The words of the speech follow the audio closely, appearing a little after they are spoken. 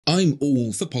I'm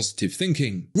all for positive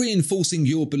thinking. Reinforcing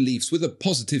your beliefs with a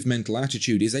positive mental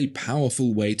attitude is a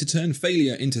powerful way to turn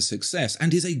failure into success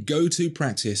and is a go-to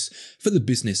practice for the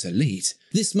business elite.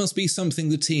 This must be something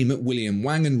the team at William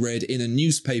Wangen read in a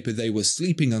newspaper they were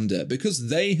sleeping under, because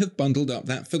they have bundled up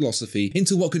that philosophy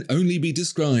into what can only be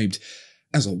described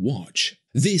as a watch.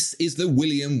 This is the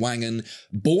William Wangen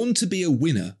Born to be a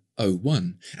Winner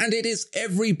 01, and it is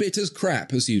every bit as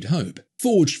crap as you'd hope.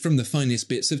 Forged from the finest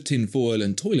bits of tinfoil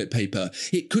and toilet paper,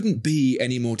 it couldn't be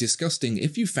any more disgusting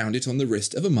if you found it on the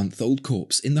wrist of a month-old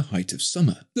corpse in the height of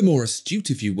summer. The more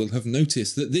astute of you will have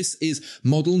noticed that this is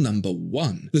model number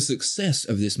 1. The success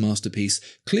of this masterpiece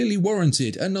clearly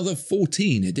warranted another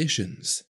 14 editions.